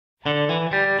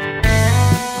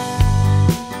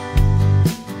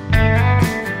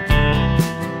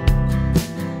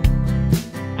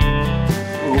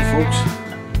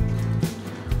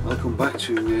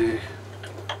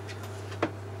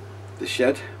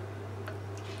shed.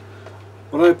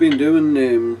 What I've been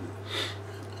doing,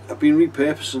 I've been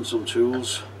repurposing some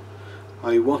tools.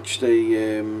 I watched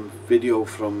a video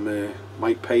from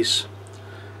Mike Pace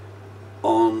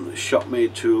on shop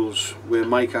made tools, where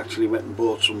Mike actually went and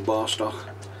bought some bar stock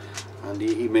and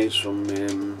he made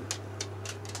some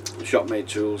shop made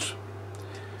tools.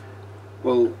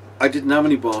 Well, I didn't have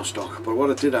any bar stock, but what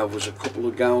I did have was a couple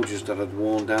of gouges that had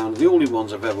worn down, the only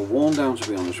ones I've ever worn down, to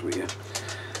be honest with you.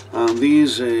 And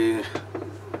these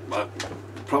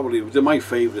probably they're my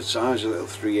favourite size, a little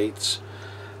 3/8,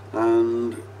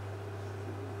 and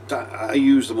I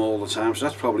use them all the time, so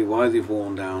that's probably why they've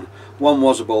worn down. One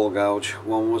was a ball gouge,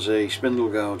 one was a spindle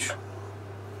gouge.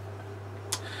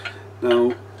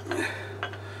 Now,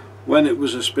 when it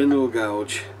was a spindle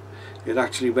gouge, it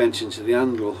actually went into the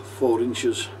handle 4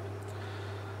 inches.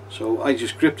 So I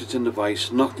just gripped it in the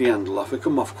vise, knocked the handle off. It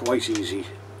come off quite easy.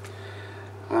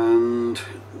 And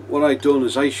what I'd done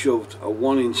is I shoved a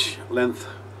 1 inch length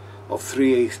of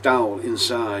 3/8 dowel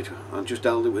inside and just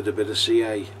held it with a bit of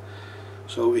CA.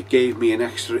 So it gave me an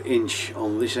extra inch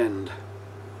on this end.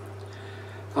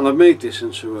 And I've made this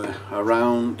into a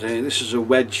round, this is a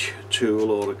wedge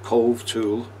tool or a cove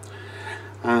tool.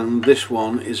 And this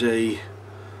one is a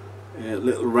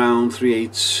little round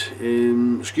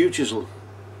 3/8 skew chisel.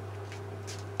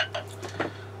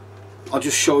 I'll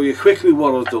just show you quickly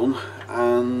what I've done.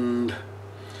 And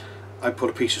I put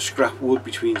a piece of scrap wood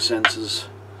between centres.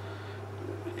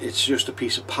 It's just a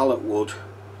piece of pallet wood,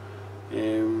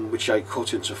 which I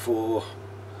cut into 4,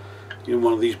 you know,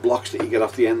 one of these blocks that you get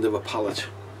off the end of a pallet.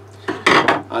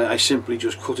 I simply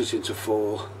just cut it into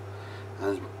 4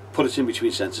 and put it in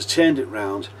between centres, turned it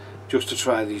round just to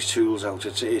try these tools out.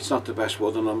 It's not the best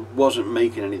wood, and I wasn't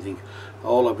making anything.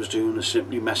 All I was doing is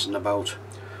simply messing about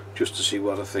just to see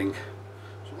what I think.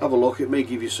 So have a look, it may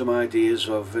give you some ideas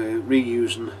of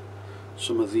reusing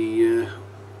some of the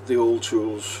old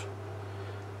tools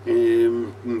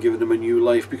and giving them a new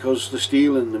life, because the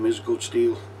steel in them is good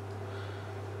steel,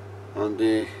 and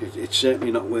it's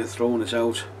certainly not worth throwing it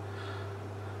out.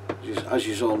 As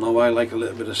you all know, I like a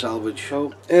little bit of salvage.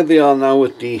 So here they are now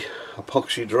with the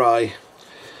epoxy dry,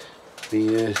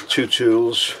 the 2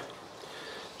 tools,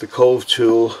 the cove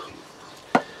tool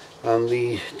and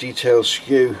the detail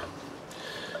skew.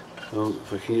 So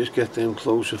if I can just get them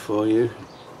closer for you.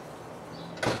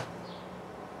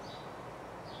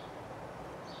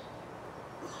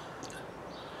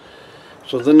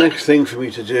 So the next thing for me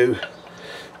to do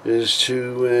is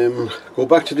to go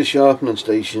back to the sharpening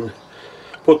station,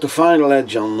 put the final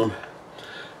edge on them,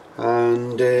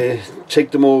 and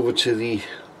take them over to the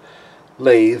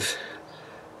lathe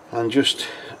and just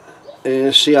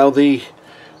see how they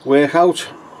work out.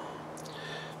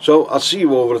 So I'll see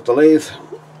you over at the lathe.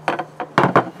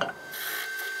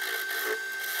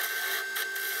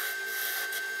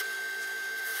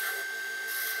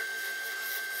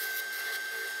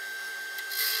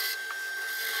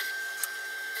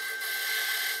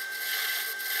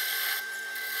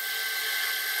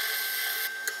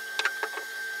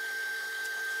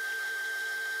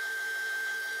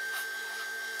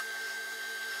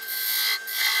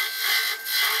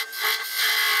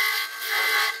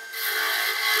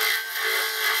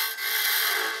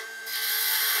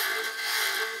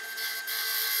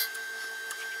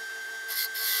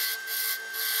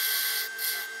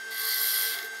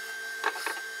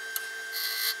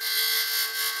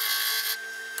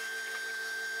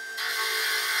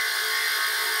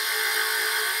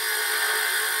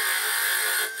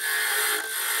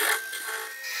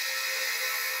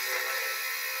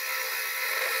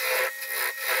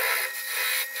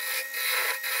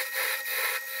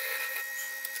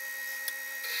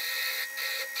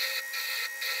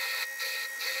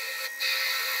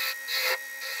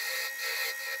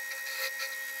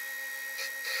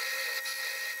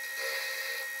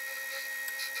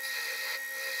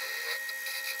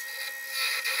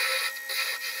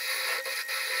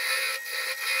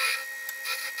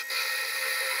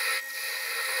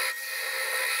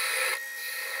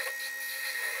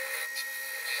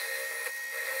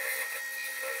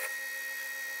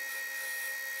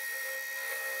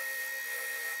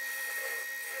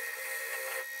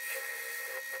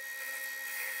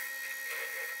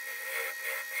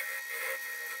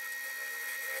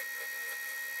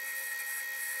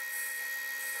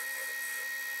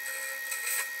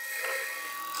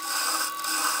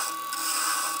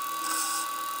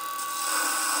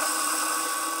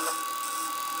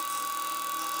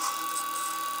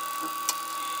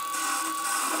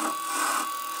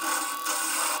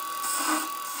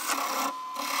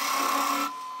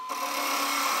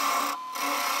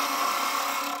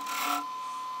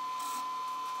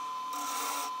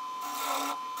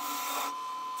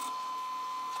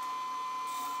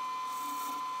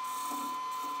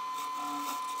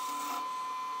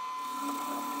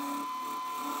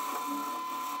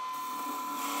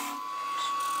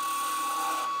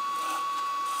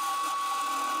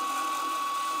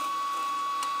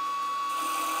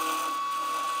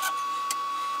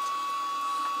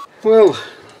 Well,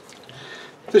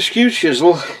 the skew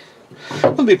chisel,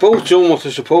 well, they both done what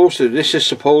they're supposed to do. This is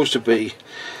supposed to be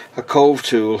a cove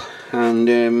tool, and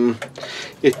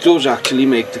it does actually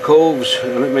make the coves,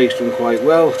 and it makes them quite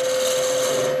well.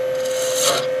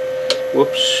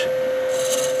 Whoops.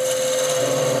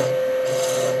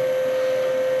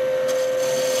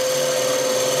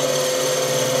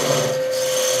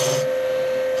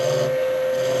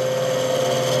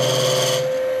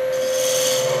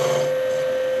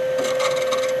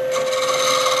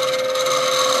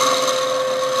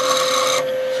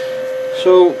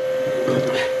 So,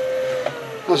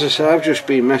 as I say, I've just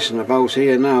been messing about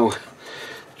here now,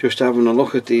 just having a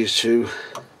look at these two.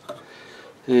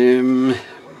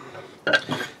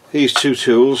 These two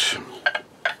tools,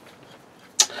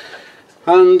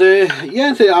 and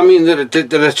yeah, I mean they're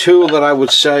a tool that I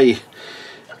would say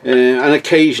an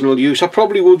occasional use. I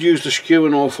probably would use the skew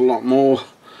an awful lot more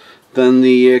than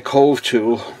the cove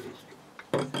tool.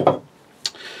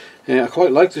 I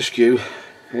quite like the skew.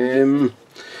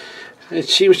 It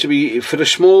seems to be, for a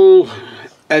small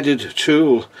headed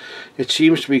tool, it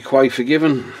seems to be quite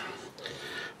forgiving,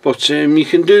 but you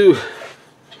can do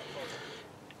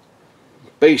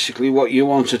basically what you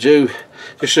want to do.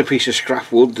 Just a piece of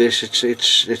scrap wood, this,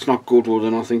 it's not good wood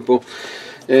or nothing, but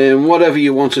whatever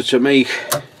you wanted to make,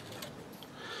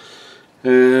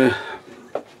 if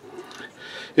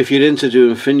you're into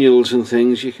doing finials and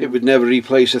things, it would never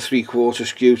replace a 3/4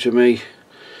 skew to me.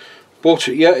 But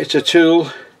yeah, it's a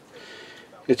tool.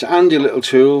 It's a handy little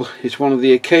tool. It's one of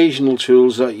the occasional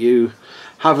tools that you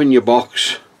have in your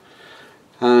box,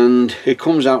 and it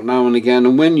comes out now and again,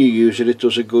 and when you use it, it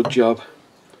does a good job.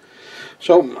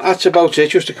 So that's about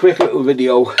it, just a quick little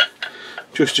video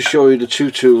just to show you the two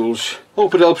tools.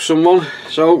 Hope it helps someone.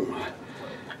 So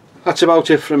that's about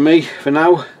it from me for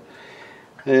now.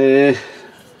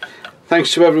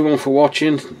 Thanks to everyone for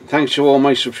watching, thanks to all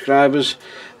my subscribers,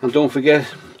 and don't forget,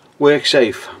 work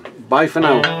safe. Bye for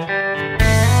now.